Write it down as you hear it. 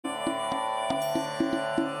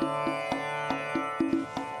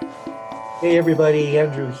Hey everybody,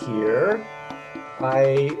 Andrew here.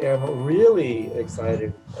 I am really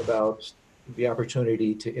excited about the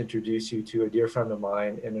opportunity to introduce you to a dear friend of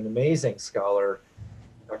mine and an amazing scholar,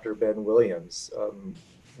 Dr. Ben Williams.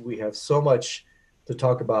 We have so much to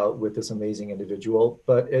talk about with this amazing individual,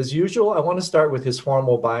 but as usual, I want to start with his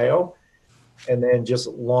formal bio and then just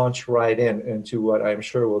launch right into what I'm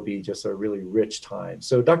sure will be just a really rich time.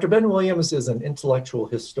 So, Dr. Ben Williams is an intellectual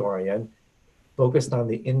historian focused on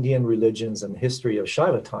the Indian religions and history of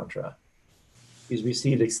Shaiva Tantra. He's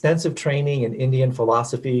received extensive training in Indian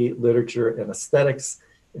philosophy, literature, and aesthetics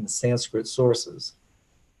in Sanskrit sources.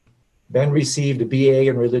 Ben received a BA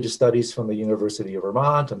in religious studies from the University of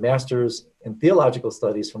Vermont, a master's in theological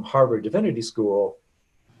studies from Harvard Divinity School,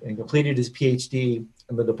 and completed his PhD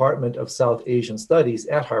in the Department of South Asian Studies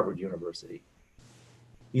at Harvard University.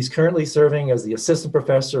 He's currently serving as the assistant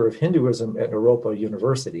professor of Hinduism at Naropa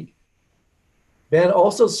University. Ben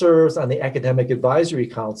also serves on the Academic Advisory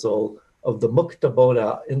Council of the Mukta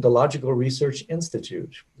Bodha Indological Research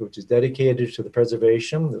Institute, which is dedicated to the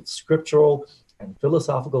preservation of scriptural and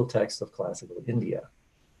philosophical texts of classical India.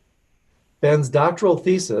 Ben's doctoral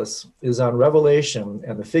thesis is on Revelation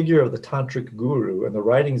and the figure of the Tantric Guru and the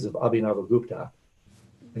writings of Abhinavagupta,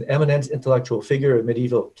 an eminent intellectual figure of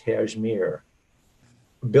medieval Kashmir.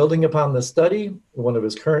 Building upon this study, one of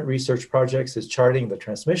his current research projects is charting the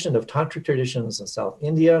transmission of Tantric traditions in South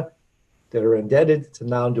India that are indebted to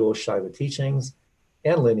non-dual Shaiva teachings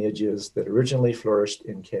and lineages that originally flourished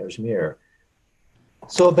in Kashmir.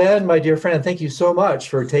 So Ben, my dear friend, thank you so much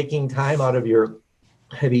for taking time out of your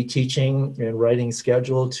heavy teaching and writing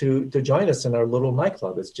schedule to join us in our little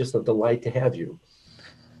nightclub. It's just a delight to have you.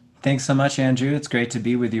 Thanks so much, Andrew. It's great to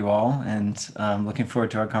be with you all, and looking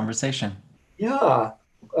forward to our conversation. Yeah,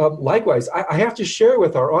 likewise. I have to share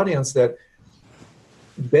with our audience that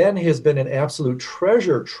Ben has been an absolute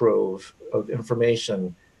treasure trove of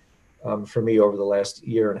information for me over the last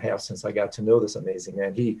year and a half since I got to know this amazing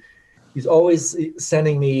man. He's always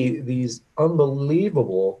sending me these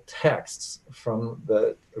unbelievable texts from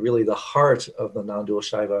the heart of the non-dual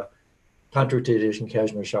Shaiva Tantra tradition,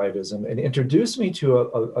 Kashmir Shaivism, and introduced me to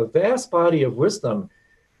a vast body of wisdom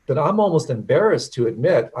that I'm almost embarrassed to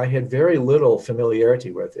admit I had very little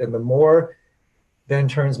familiarity with. And the more Ben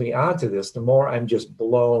turns me on to this, the more I'm just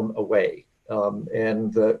blown away.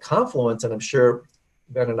 And the confluence, and I'm sure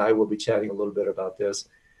Ben and I will be chatting a little bit about this,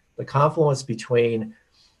 the confluence between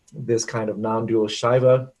this kind of non-dual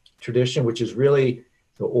Shaiva tradition, which is really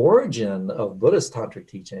the origin of Buddhist tantric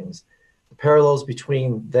teachings, the parallels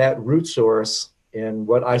between that root source and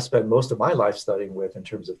what I spent most of my life studying with in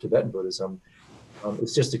terms of Tibetan Buddhism,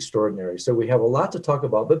 it's just extraordinary. So we have a lot to talk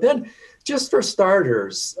about. But then, just for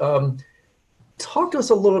starters, talk to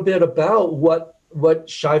us a little bit about what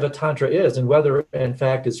Shaiva Tantra is and whether, in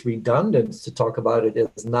fact, it's redundant to talk about it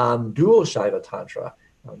as non-dual Shaiva Tantra,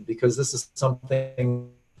 because this is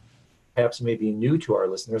something perhaps maybe new to our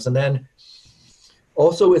listeners. And then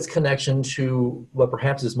also its connection to what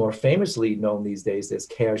perhaps is more famously known these days as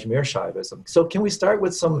Kashmir Shaivism. So can we start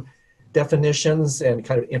with some definitions and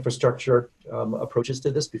kind of infrastructure approaches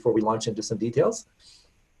to this before we launch into some details?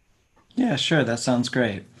 Yeah, sure. That sounds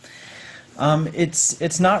great.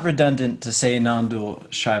 It's not redundant to say non-dual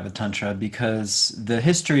Shaiva Tantra because the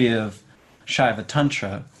history of Shaiva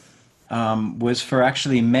Tantra was for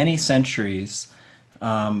actually many centuries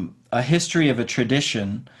a history of a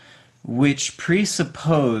tradition which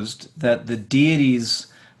presupposed that the deities,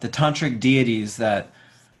 the tantric deities that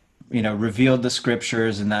revealed the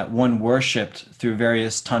scriptures and that one worshipped through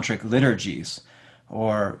various tantric liturgies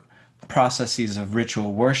or processes of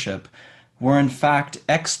ritual worship were in fact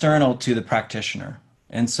external to the practitioner.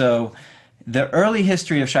 And so the early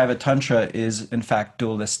history of Shaiva Tantra is in fact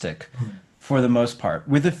dualistic for the most part,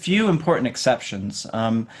 with a few important exceptions.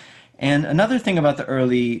 And another thing about the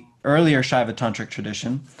earlier Shaiva Tantric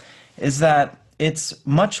tradition is that it's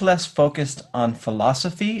much less focused on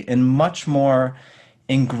philosophy and much more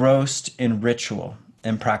engrossed in ritual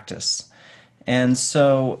and practice. And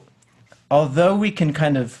so, although we can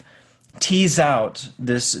kind of tease out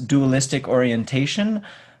this dualistic orientation,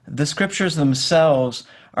 the scriptures themselves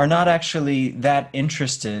are not actually that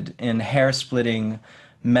interested in hair-splitting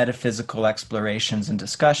metaphysical explorations and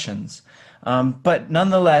discussions. But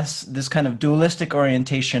nonetheless, this kind of dualistic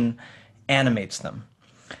orientation animates them.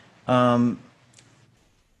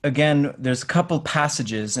 Again, there's a couple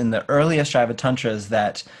passages in the earliest Shaiva Tantras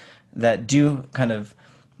that do kind of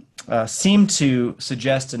seem to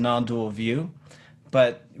suggest a non-dual view,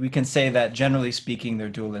 but we can say that generally speaking, they're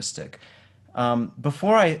dualistic.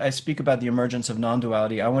 Before I speak about the emergence of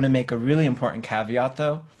non-duality, I want to make a really important caveat,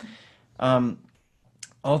 though.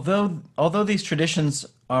 although these traditions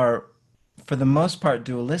are for the most part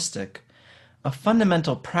dualistic, a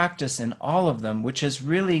fundamental practice in all of them, which is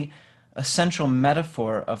really a central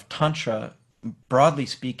metaphor of Tantra, broadly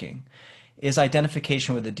speaking, is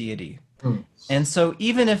identification with the deity. Hmm. And so,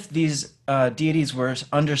 even if these deities were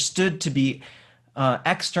understood to be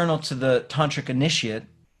external to the tantric initiate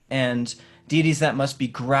and deities that must be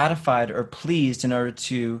gratified or pleased in order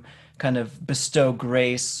to kind of bestow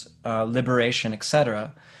grace, liberation,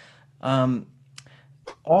 etc.,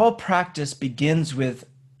 all practice begins with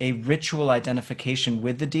a ritual identification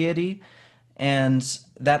with the deity, and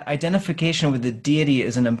that identification with the deity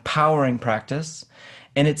is an empowering practice,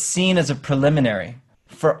 and it's seen as a preliminary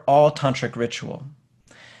for all tantric ritual,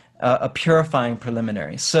 a purifying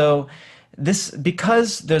preliminary. So this,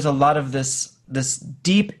 because there's a lot of this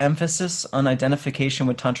deep emphasis on identification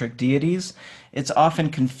with tantric deities, it's often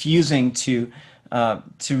confusing to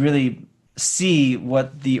really see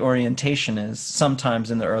what the orientation is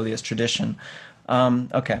sometimes in the earliest tradition.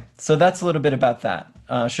 Okay, so that's a little bit about that.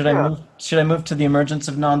 Yeah. Should I move to the emergence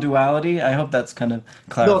of non-duality? I hope that's kind of No,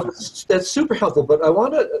 clarifying. that's super helpful. But I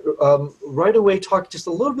want to right away talk just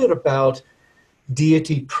a little bit about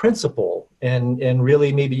deity principle, and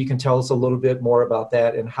really maybe you can tell us a little bit more about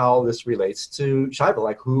that and how this relates to Shiva.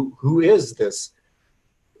 Like who is this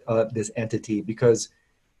entity? Because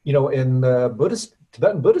in the Buddhist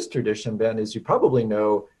Tibetan Buddhist tradition, Ben, as you probably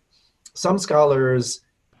know, some scholars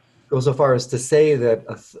go so far as to say that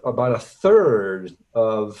about a third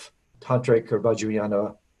of Tantric or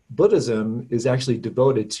Vajrayana Buddhism is actually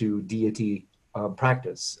devoted to deity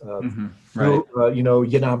practice Right, through,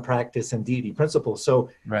 Yanam practice and deity principles. So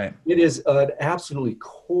right. it is an absolutely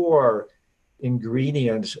core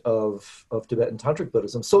ingredient of Tibetan Tantric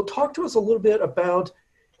Buddhism. So talk to us a little bit about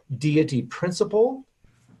deity principle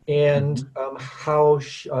and Mhm. how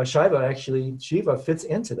Shiva fits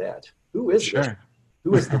into that. Who is this? Sure.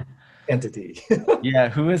 Who is the entity? Yeah,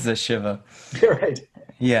 who is this Shiva? Right.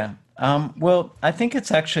 Yeah. Well, I think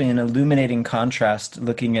it's actually an illuminating contrast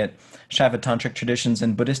looking at Shaiva tantric traditions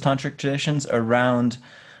and Buddhist tantric traditions around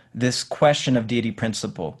this question of deity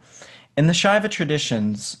principle. In the Shaiva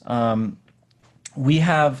traditions, we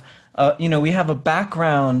have we have a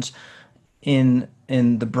background in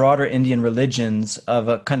the broader Indian religions of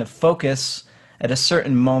a kind of focus at a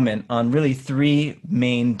certain moment on really three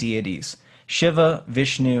main deities: Shiva,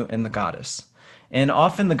 Vishnu, and the goddess. And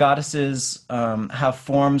often the goddesses have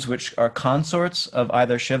forms which are consorts of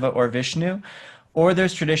either Shiva or Vishnu, or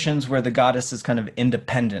there's traditions where the goddess is kind of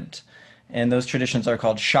independent. And those traditions are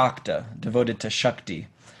called Shakta, devoted to Shakti.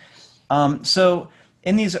 So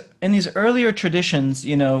in these earlier traditions,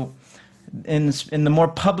 in the more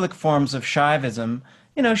public forms of Shaivism,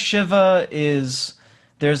 Shiva is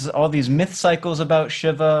there's all these myth cycles about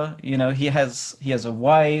Shiva. He has a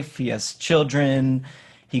wife, he has children,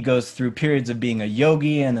 he goes through periods of being a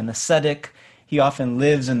yogi and an ascetic. He often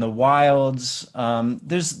lives in the wilds.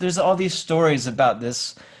 There's all these stories about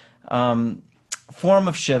this form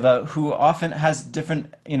of Shiva who often has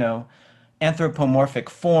different, anthropomorphic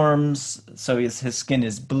forms. So his skin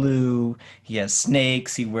is blue, he has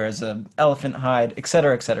snakes, he wears an elephant hide,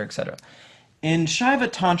 etc., etc., etc. In Shaiva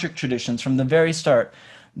tantric traditions, from the very start,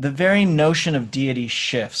 the very notion of deity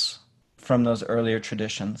shifts from those earlier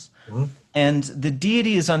traditions. Mhm. And the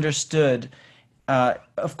deity is understood.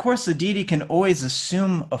 Of course, the deity can always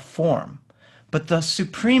assume a form, but the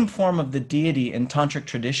supreme form of the deity in tantric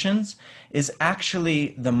traditions is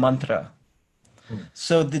actually the mantra. Mhm.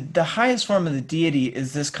 So the highest form of the deity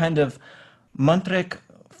is this kind of mantric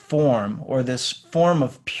form or this form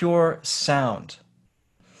of pure sound.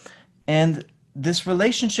 And this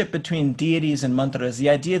relationship between deities and mantras, the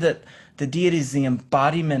idea that the deity is the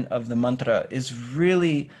embodiment of the mantra, is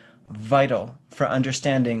really vital for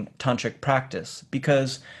understanding tantric practice.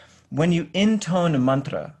 Because when you intone a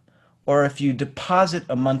mantra, or if you deposit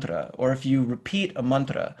a mantra, or if you repeat a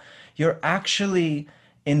mantra, you're actually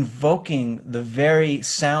invoking the very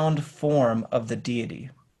sound form of the deity.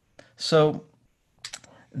 So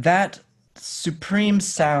that supreme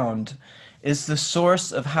sound is the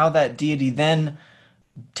source of how that deity then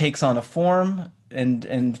takes on a form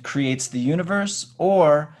and creates the universe,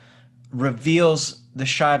 or reveals the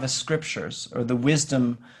Shaiva scriptures or the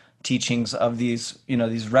wisdom teachings of these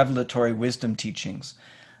revelatory wisdom teachings.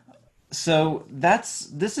 So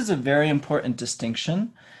this is a very important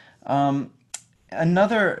distinction.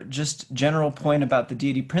 Another just general point about the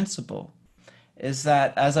deity principle is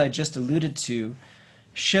that, as I just alluded to,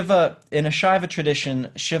 Shiva, in a Shaiva tradition,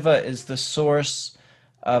 Shiva is the source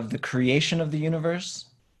of the creation of the universe,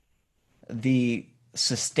 the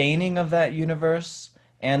sustaining of that universe,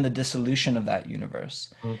 and the dissolution of that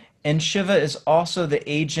universe. Mm. And Shiva is also the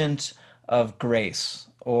agent of grace,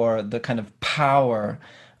 or the kind of power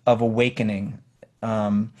of awakening.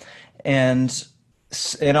 Um, and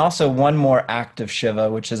and also one more act of Shiva,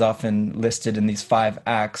 which is often listed in these five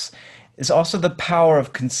acts, is also the power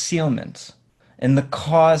of concealment and the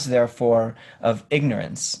cause, therefore, of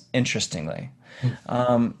ignorance, interestingly.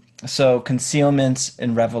 Mm. So concealment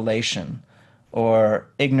and revelation, or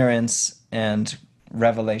ignorance and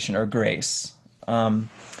revelation, or grace, and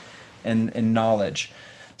knowledge.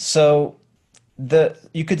 So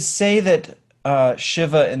you could say that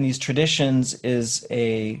Shiva in these traditions is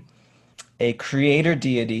a creator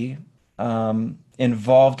deity,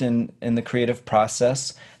 involved in the creative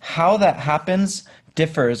process. How that happens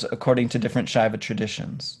differs according to different Shaiva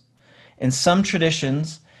traditions. In some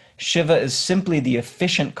traditions, Shiva is simply the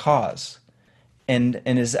efficient cause, and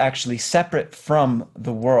is actually separate from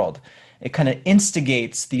the world. It kind of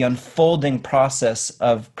instigates the unfolding process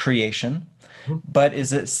of creation, but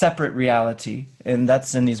is a separate reality, and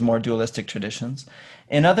that's in these more dualistic traditions.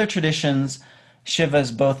 In other traditions, Shiva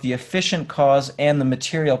is both the efficient cause and the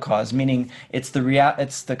material cause, meaning it's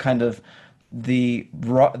the kind of the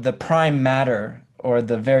prime matter, or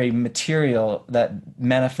the very material that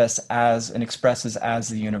manifests as and expresses as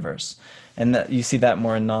the universe. And that you see that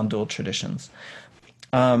more in non-dual traditions.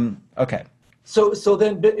 Okay. So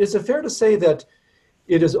then, is it fair to say that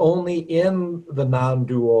it is only in the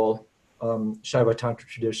non-dual Shaiva Tantra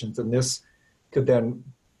traditions, and this could then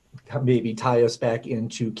maybe tie us back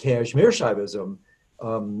into Kashmir Shaivism,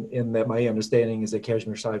 in that my understanding is that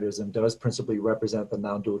Kashmir Shaivism does principally represent the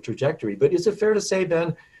non-dual trajectory. But is it fair to say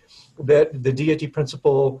then that the deity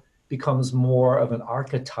principle becomes more of an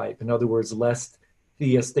archetype, in other words, less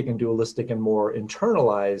theistic and dualistic and more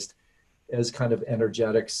internalized as kind of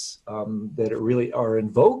energetics that really are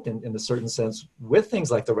invoked in a certain sense with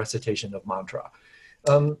things like the recitation of mantra?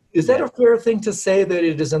 Is that a fair thing to say, that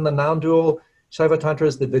it is in the non-dual Shaiva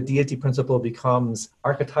Tantras that the deity principle becomes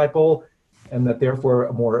archetypal, and that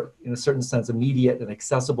therefore more, in a certain sense, immediate and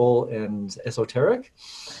accessible and esoteric?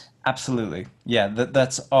 Absolutely. Yeah,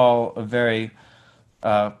 that's all a very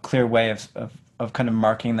clear way of kind of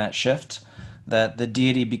marking that shift, that the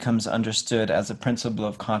deity becomes understood as a principle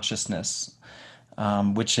of consciousness,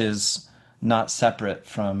 which is not separate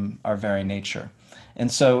from our very nature. And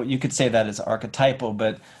so you could say that is archetypal,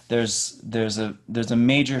 but there's a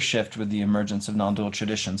major shift with the emergence of non-dual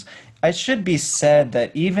traditions. It should be said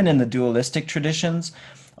that even in the dualistic traditions,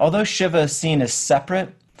 although Shiva is seen as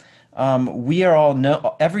separate, we are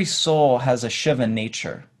all every soul has a Shiva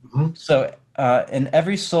nature. Mm-hmm. So and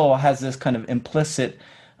every soul has this kind of implicit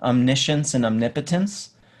omniscience and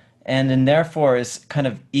omnipotence, and therefore is kind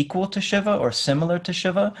of equal to Shiva or similar to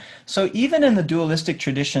Shiva. So even in the dualistic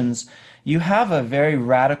traditions, you have a very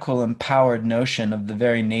radical, empowered notion of the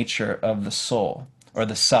very nature of the soul, or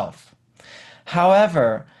the self.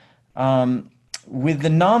 However, with the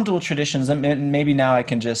non-dual traditions, and maybe now I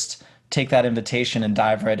can just take that invitation and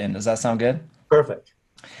dive right in. Does that sound good? Perfect.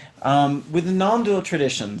 With the non-dual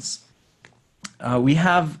traditions, we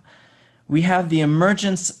have the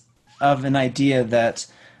emergence of an idea that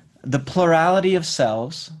the plurality of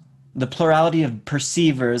selves, the plurality of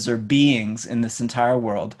perceivers or beings in this entire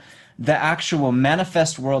world, the actual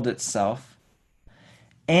manifest world itself,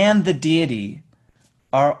 and the deity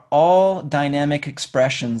are all dynamic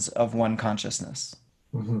expressions of one consciousness.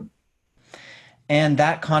 Mm-hmm. And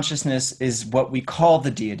that consciousness is what we call the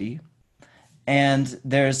deity. And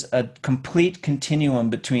there's a complete continuum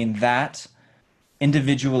between that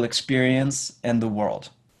individual experience and the world,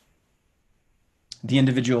 the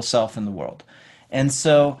individual self in the world. And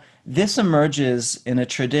so this emerges in a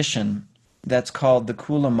tradition that's called the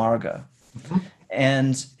Kula Marga. Mm-hmm.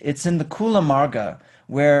 And it's in the Kula Marga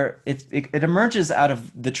where it emerges out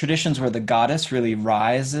of the traditions where the goddess really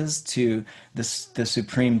rises to the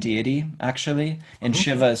supreme deity, actually, and Mm-hmm.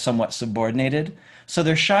 Shiva is somewhat subordinated. So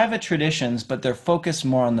they're Shaiva traditions, but they're focused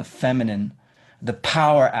more on the feminine, the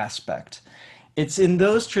power aspect. It's in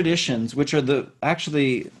those traditions, which are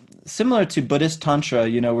actually similar to Buddhist Tantra,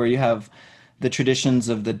 where you have the traditions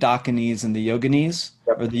of the Dakinis and the Yoginis,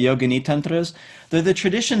 or the Yogini Tantras. They're the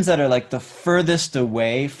traditions that are like the furthest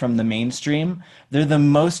away from the mainstream. They're the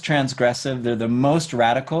most transgressive. They're the most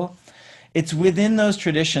radical. It's within those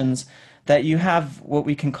traditions that you have what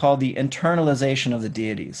we can call the internalization of the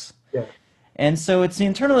deities. Yeah. And so it's the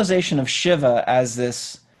internalization of Shiva as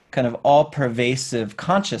this kind of all-pervasive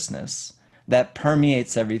consciousness that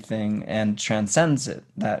permeates everything and transcends it,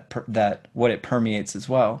 that what it permeates as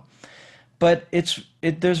well. But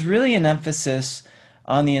there's really an emphasis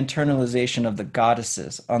on the internalization of the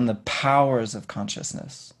goddesses, on the powers of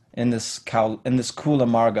consciousness in this Kula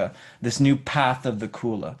Marga, this new path of the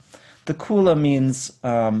Kula. The Kula means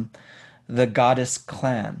the goddess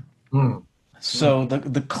clan. Mm. So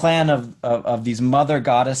the clan of these mother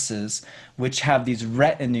goddesses, which have these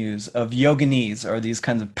retinues of yoginis, or these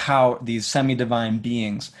kinds of power, these semi-divine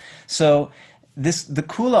beings. So the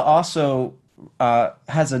Kula also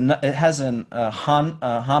has a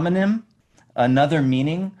homonym, another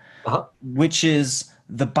meaning, Uh-huh. which is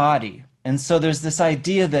the body. And so there's this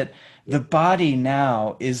idea that the body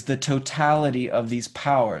now is the totality of these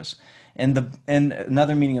powers. And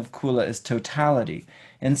another meaning of Kula is totality.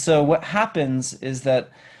 And so what happens is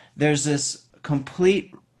that there's this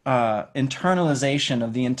complete internalization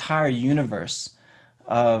of the entire universe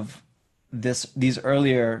of these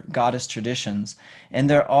earlier goddess traditions, and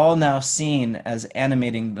they're all now seen as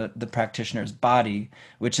animating the practitioner's body,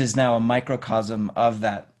 which is now a microcosm of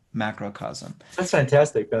that macrocosm. That's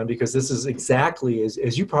fantastic, Ben, because this is exactly,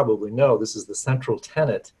 as you probably know, this is the central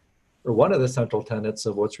tenet, or one of the central tenets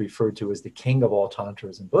of what's referred to as the king of all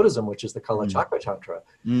tantras in Buddhism, which is the Kalachakra Tantra.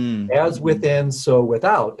 As within, so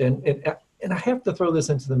without. And I have to throw this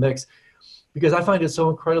into the mix because I find it so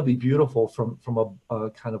incredibly beautiful from a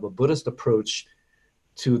kind of a Buddhist approach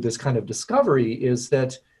to this kind of discovery, is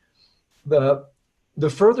that the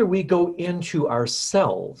further we go into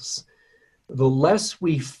ourselves, the less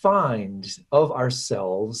we find of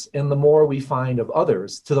ourselves and the more we find of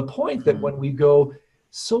others, to the point that when we go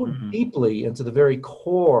so deeply into the very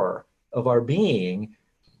core of our being,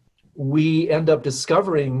 we end up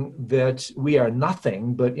discovering that we are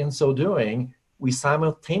nothing, but in so doing, we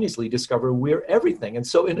simultaneously discover we're everything. And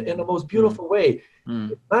so in a most beautiful way,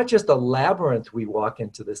 it's not just a labyrinth we walk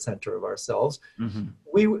into the center of ourselves.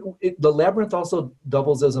 The labyrinth also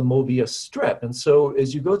doubles as a Mobius strip. And so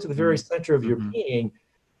as you go to the very center of your being,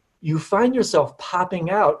 you find yourself popping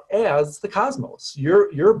out as the cosmos.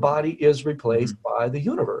 Your body is replaced by the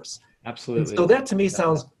universe. Absolutely. And so that to me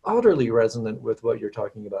sounds utterly resonant with what you're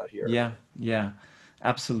talking about here. Yeah,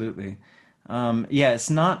 absolutely. It's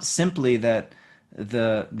not simply that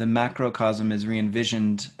the macrocosm is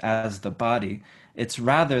re-envisioned as the body. It's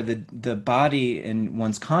rather the body in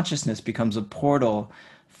one's consciousness becomes a portal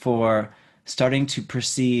for starting to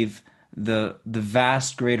perceive the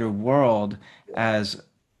vast greater world as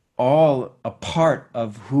all a part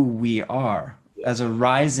of who we are, as a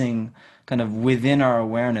rising kind of within our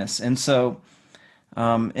awareness. And so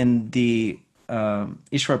in the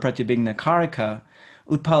Ishvara Pratyabhigna Karika,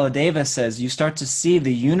 Utpaladeva says you start to see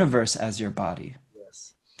the universe as your body.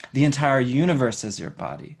 Yes. The entire universe as your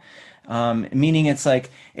body. Meaning it's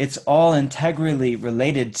like it's all integrally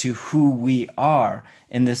related to who we are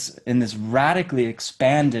in this radically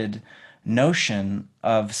expanded notion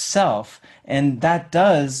of self. And that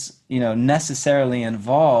does, necessarily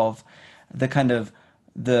involve the kind of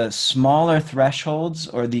the smaller thresholds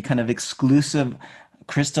or the kind of exclusive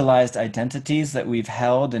crystallized identities that we've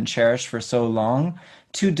held and cherished for so long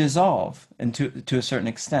to dissolve and to a certain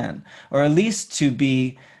extent, or at least to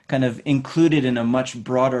be kind of included in a much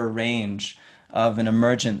broader range of an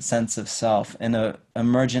emergent sense of self and an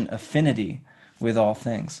emergent affinity with all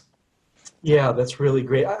things. Yeah, that's really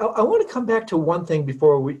great. I want to come back to one thing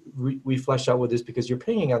before we flesh out with this, because you're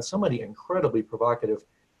pinging on so many incredibly provocative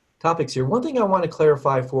topics here. One thing I want to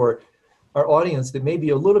clarify for our audience that may be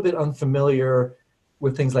a little bit unfamiliar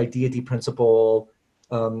with things like deity principle,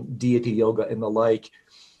 deity yoga, and the like,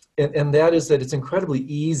 and that is that it's incredibly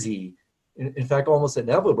easy, in fact, almost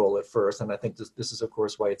inevitable at first, and I think this is, of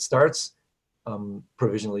course, why it starts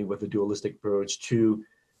provisionally with the dualistic approach, to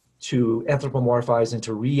anthropomorphize and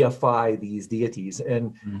to reify these deities.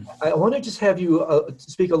 And I want to just have you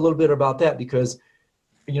speak a little bit about that, because,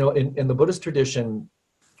 in the Buddhist tradition,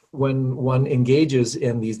 when one engages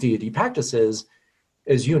in these deity practices,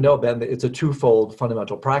 as you know, Ben, it's a twofold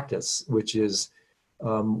fundamental practice, which is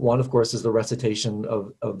one, of course, is the recitation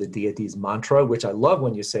of the deity's mantra, which I love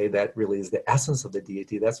when you say that really is the essence of the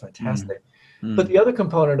deity. That's fantastic. But the other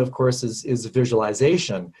component, of course, is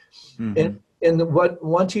visualization. And what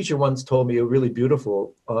one teacher once told me, really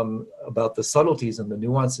beautiful, about the subtleties and the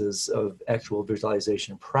nuances of actual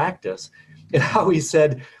visualization practice, and how he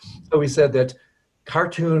said that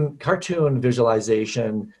cartoon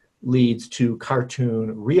visualization leads to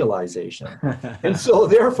cartoon realization. And so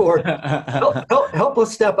therefore, help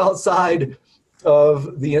us step outside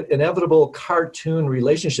of the inevitable cartoon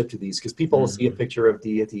relationship to these, because people will see a picture of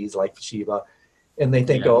deities like Shiva and they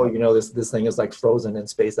think, this thing is like frozen in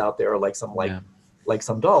space out there, or like some like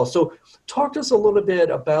some dolls. So talk to us a little bit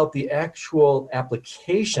about the actual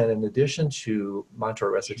application in addition to mantra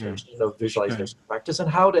Sure. recitation of Sure. visualization practice and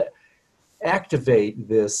how to activate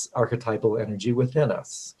this archetypal energy within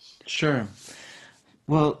us. Sure.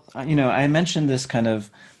 Well, I mentioned this kind of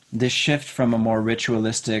this shift from a more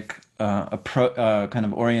ritualistic kind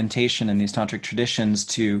of orientation in these tantric traditions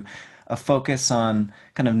to a focus on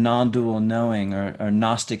kind of non-dual knowing or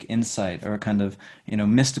Gnostic insight or kind of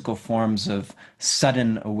mystical forms of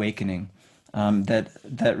sudden awakening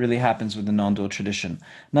that really happens with the non-dual tradition.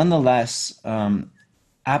 Nonetheless,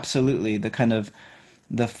 absolutely the kind of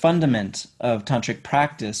the fundament of tantric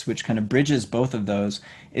practice, which kind of bridges both of those,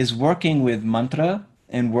 is working with mantra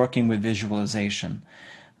and working with visualization.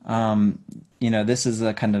 This is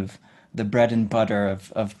a kind of the bread and butter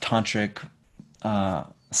of tantric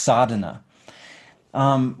sadhana.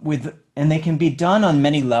 And they can be done on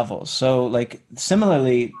many levels. So, like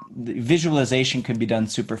similarly, the visualization could be done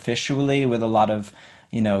superficially with a lot of,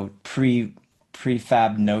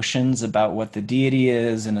 prefab notions about what the deity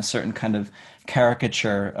is and a certain kind of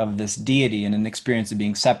caricature of this deity and an experience of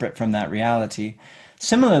being separate from that reality.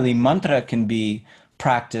 Similarly, mantra can be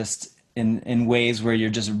practiced in ways where you're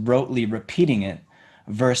just rotely repeating it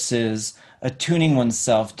versus attuning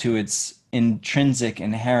oneself to its intrinsic,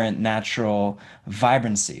 inherent, natural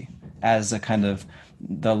vibrancy as a kind of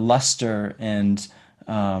the luster and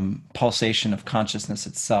pulsation of consciousness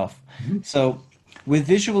itself. Mhm. So, with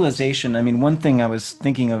visualization, I mean, one thing I was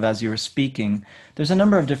thinking of as you were speaking, there's a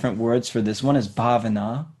number of different words for this. One is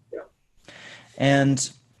bhavana, Yeah.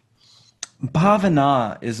 and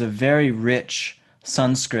bhavana is a very rich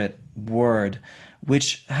Sanskrit word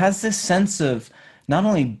which has this sense of not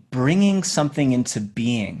only bringing something into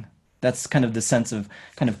being, that's kind of the sense of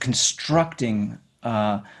kind of constructing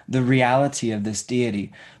the reality of this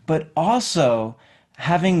deity, but also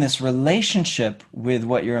having this relationship with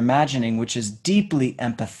what you're imagining, which is deeply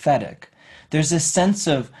empathetic. There's this sense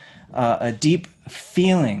of a deep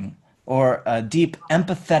feeling or a deep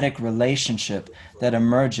empathetic relationship that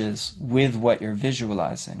emerges with what you're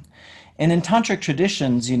visualizing. And in tantric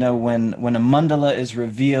traditions, when a mandala is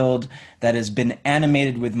revealed that has been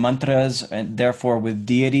animated with mantras and therefore with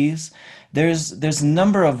deities, there's a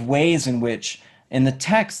number of ways in which in the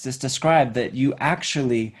text it's described that you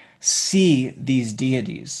actually see these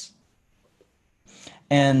deities.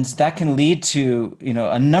 And that can lead to,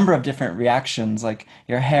 a number of different reactions, like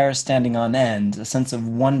your hair standing on end, a sense of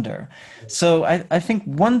wonder. So I think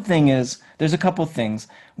one thing is, there's a couple things.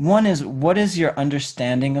 One is, what is your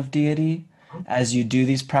understanding of deity as you do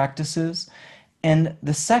these practices? And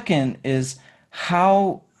the second is,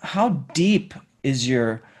 how deep is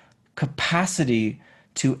your capacity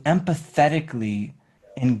to empathetically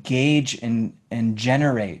engage and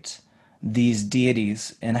generate these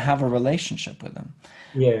deities and have a relationship with them?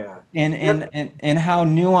 Yeah. And how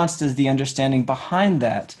nuanced is the understanding behind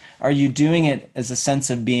that? Are you doing it as a sense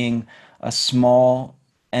of being a small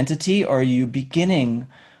entity, or are you beginning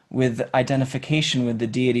with identification with the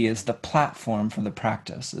deity as the platform for the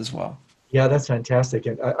practice as well? Yeah, that's fantastic.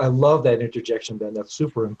 And I love that interjection, Ben. That's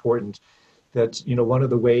super important. That, one of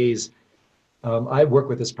the ways I work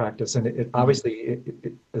with this practice, and it Mm, obviously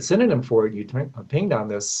a synonym for it, pinged on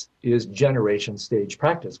this, is generation stage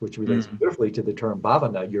practice, which relates mm, beautifully to the term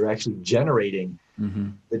bhavana. You're actually generating mm-hmm,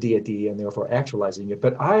 the deity and therefore actualizing it.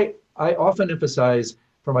 But I often emphasize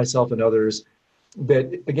for myself and others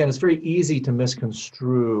that, again, it's very easy to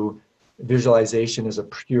misconstrue visualization as a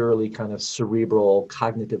purely kind of cerebral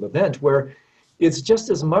cognitive event where it's just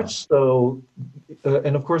as much so,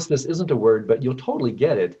 and of course this isn't a word, but you'll totally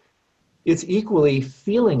get it. It's equally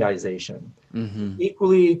feelingization, mm-hmm,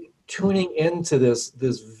 equally tuning into this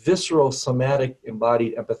visceral, somatic,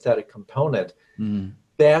 embodied, empathetic component. mm,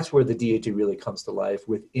 That's where the deity really comes to life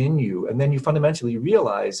within you, and then you fundamentally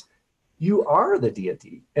realize you are the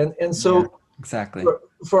deity. And yeah, so exactly.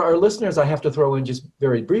 for our listeners, I have to throw in just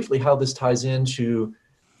very briefly how this ties into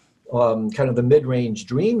kind of the mid-range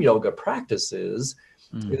dream yoga practices.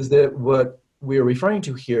 Mm, Is that what we're referring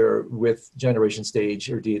to here with generation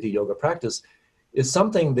stage or deity yoga practice is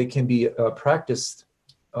something that can be practiced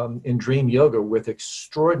in dream yoga with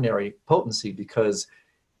extraordinary potency, because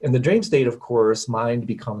in the dream state, of course, mind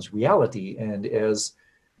becomes reality. And as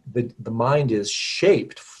the mind is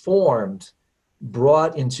shaped, formed,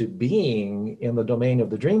 brought into being in the domain of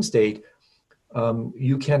the dream state,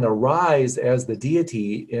 you can arise as the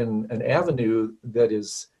deity in an avenue that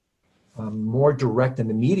is more direct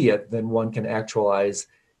and immediate than one can actualize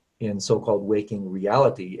in so-called waking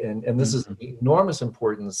reality. And this is mm, enormous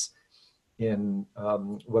importance in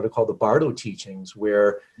what are called the Bardo teachings,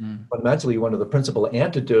 where mm, fundamentally one of the principal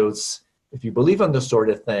antidotes if you believe in this sort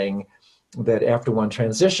of thing, that after one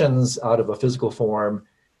transitions out of a physical form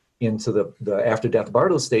into the after-death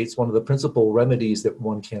bardo states, one of the principal remedies that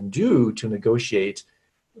one can do to negotiate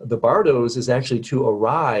the bardos is actually to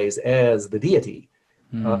arise as the deity,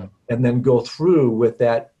 and then go through with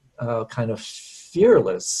that kind of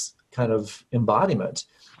fearless kind of embodiment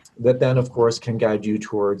that then, of course, can guide you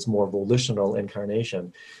towards more volitional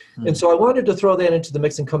incarnation. And so I wanted to throw that into the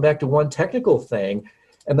mix and come back to one technical thing.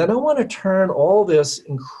 And then I want to turn all this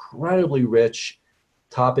incredibly rich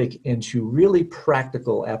topic into really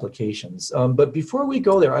practical applications. But before we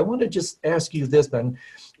go there, I want to just ask you this, Ben.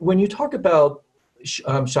 When you talk about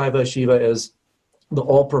Shiva as the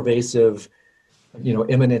all-pervasive,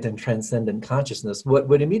 immanent and transcendent consciousness,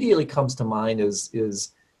 what immediately comes to mind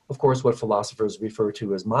is, of course, what philosophers refer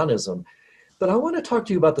to as monism. But I want to talk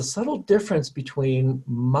to you about the subtle difference between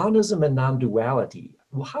monism and non-duality.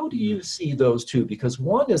 Well, how do you see those two? Because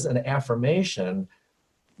one is an affirmation,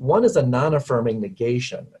 one is a non-affirming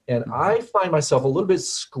negation. And I find myself a little bit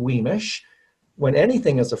squeamish when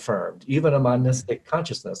anything is affirmed, even a monistic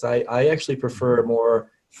consciousness. I actually prefer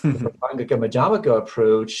more the Pangaka Majamaka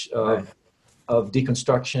approach of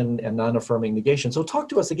deconstruction and non-affirming negation. So talk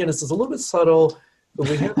to us again. This is a little bit subtle, but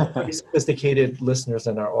we have pretty sophisticated listeners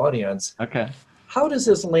in our audience. Okay. How does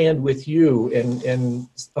this land with you, and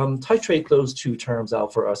titrate those two terms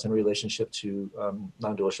out for us in relationship to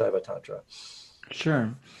non-dual Shaiva Tantra?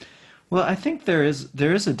 Sure. Well, I think there is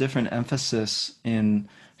a different emphasis in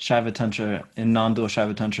Shaiva Tantra, in non-dual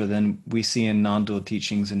Shaiva Tantra, than we see in non-dual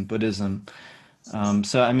teachings in Buddhism.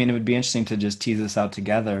 So, I mean, it would be interesting to just tease this out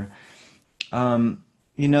together.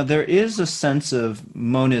 There is a sense of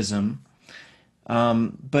monism,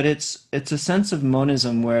 but it's a sense of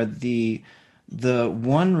monism where the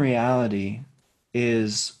one reality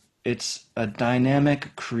is, it's a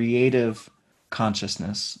dynamic, creative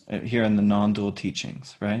consciousness here in the non-dual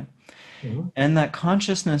teachings, right? Mm-hmm. And that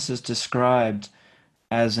consciousness is described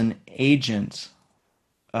as an agent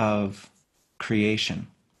of creation.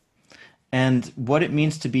 And what it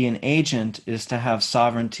means to be an agent is to have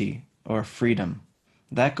sovereignty or freedom.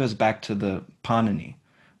 That goes back to the Panini.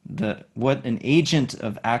 What an agent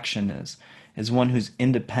of action is one who's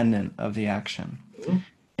independent of the action. Mm-hmm.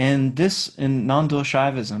 And this, in non-dual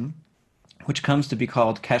Shaivism, which comes to be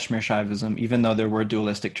called Kashmir Shaivism, even though there were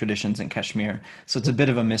dualistic traditions in Kashmir, so it's a bit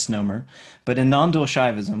of a misnomer. But in non-dual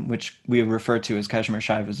Shaivism, which we refer to as Kashmir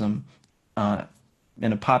Shaivism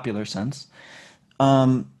in a popular sense,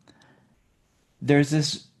 there's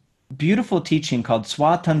this beautiful teaching called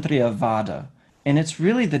Swatantriya Vada, and it's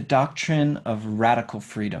really the doctrine of radical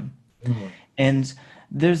freedom. Mm-hmm. And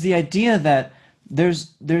there's the idea that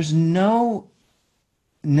there's no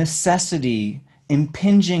necessity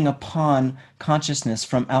impinging upon consciousness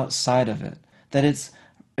from outside of it, that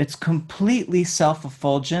it's completely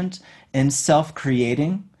self-effulgent and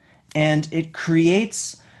self-creating, and it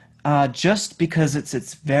creates just because it's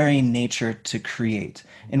its very nature to create.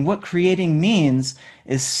 And what creating means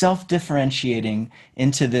is self-differentiating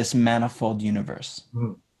into this manifold universe.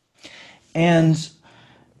 Mm. And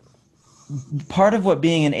part of what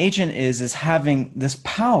being an agent is having this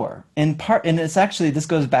power. And it's actually, this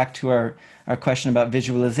goes back to our question about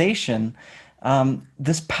visualization.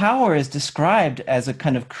 This power is described as a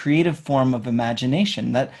kind of creative form of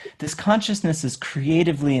imagination, that this consciousness is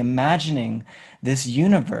creatively imagining this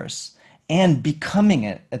universe and becoming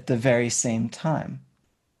it at the very same time.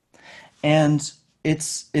 And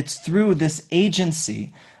it's through this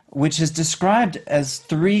agency, which is described as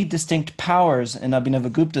three distinct powers in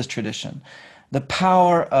Abhinavagupta's tradition. The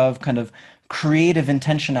power of kind of creative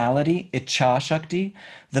intentionality, Ichha Shakti,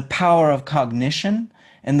 the power of cognition,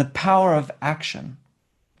 and the power of action.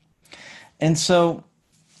 And so,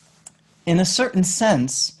 in a certain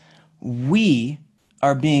sense, we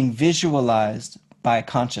are being visualized by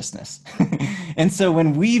consciousness. And so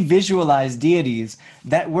when we visualize deities,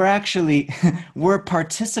 that we're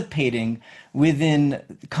participating within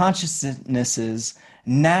consciousness's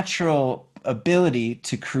natural ability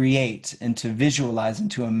to create and to visualize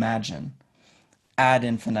and to imagine ad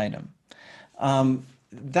infinitum. I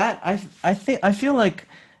feel like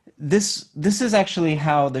this is actually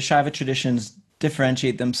how the Shaiva traditions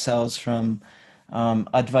differentiate themselves from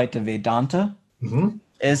Advaita Vedanta, mm-hmm.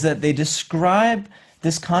 is that they describe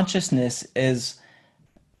this consciousness as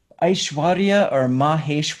Aishwarya or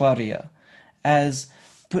Maheshwarya, as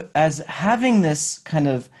having this kind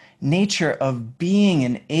of nature of being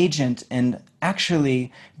an agent and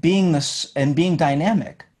actually being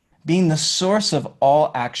dynamic, being the source of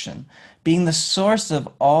all action, being the source of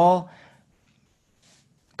all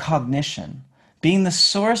cognition, being the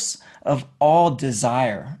source of all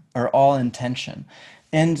desire or all intention.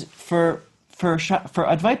 And for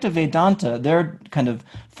Advaita Vedanta, their kind of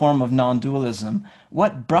form of non-dualism,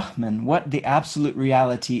 what Brahman, what the absolute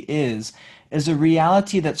reality is a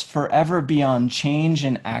reality that's forever beyond change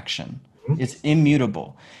and action. Mhm. It's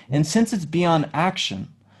immutable. And since it's beyond action,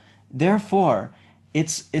 therefore,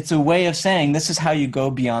 it's a way of saying this is how you go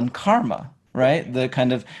beyond karma, right? The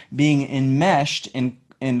kind of being enmeshed in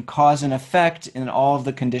cause and effect in all of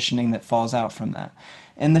the conditioning that falls out from that.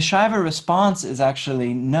 And the Shaiva response is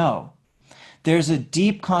actually no. There's a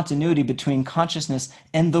deep continuity between consciousness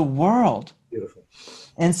and the world. Beautiful.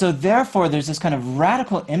 And so, therefore, there's this kind of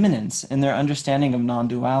radical immanence in their understanding of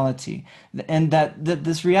non-duality, and that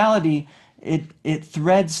this reality it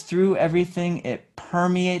threads through everything, it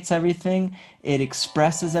permeates everything, it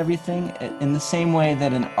expresses everything in the same way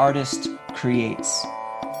that an artist creates.